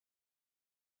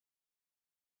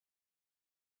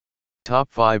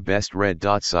Top 5 Best Red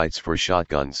Dot Sights for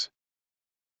Shotguns.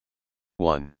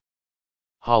 1.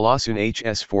 HOLOSUN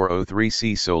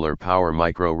HS403C Solar Power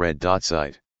Micro Red Dot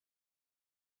Sight.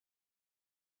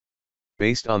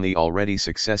 Based on the already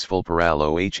successful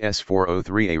Paralo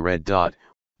HS403A Red Dot,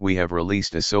 we have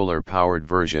released a solar-powered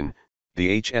version,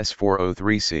 the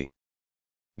HS403C.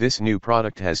 This new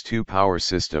product has two power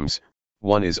systems,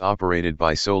 one is operated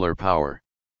by solar power.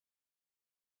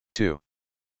 2.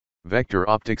 Vector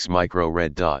Optics Micro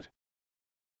Red Dot.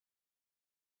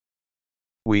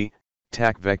 We,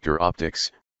 TAC Vector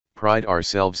Optics, pride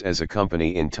ourselves as a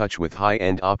company in touch with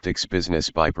high-end optics business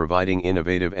by providing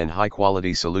innovative and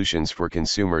high-quality solutions for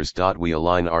consumers. We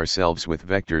align ourselves with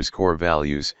Vector's core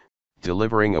values,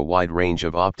 delivering a wide range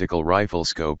of optical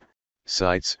riflescope,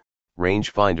 sights,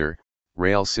 rangefinder,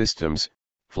 rail systems,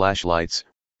 flashlights,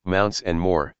 mounts and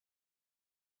more.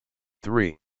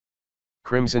 3.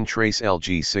 Crimson Trace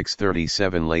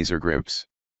LG637 Lasergrips.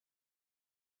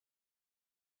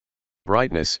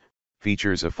 Brightness,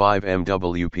 features a 5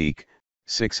 MW peak,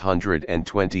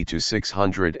 620 to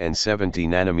 670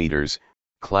 nanometers,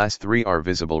 class 3R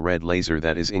visible red laser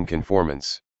that is in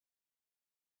conformance.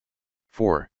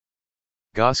 4.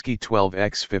 Gosky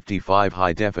 12x55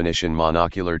 High Definition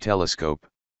Monocular Telescope.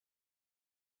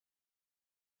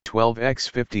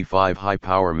 12x55 High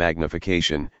Power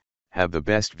Magnification, have the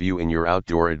best view in your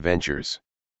outdoor adventures.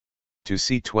 To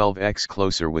see 12x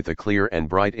closer with a clear and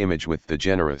bright image with the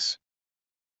generous.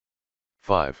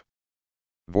 5.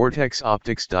 Vortex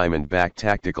Optics Diamondback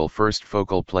Tactical First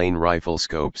Focal Plane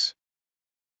Riflescopes.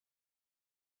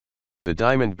 The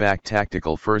Diamondback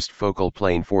Tactical First Focal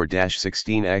Plane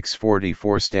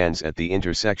 4-16x44 stands at the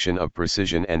intersection of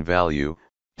precision and value,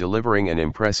 delivering an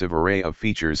impressive array of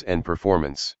features and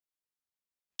performance.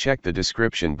 Check the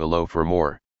description below for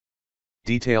more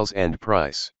details and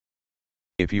price.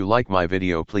 If you like my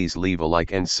video, please leave a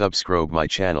like and subscribe my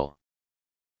channel.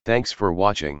 Thanks for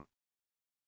watching.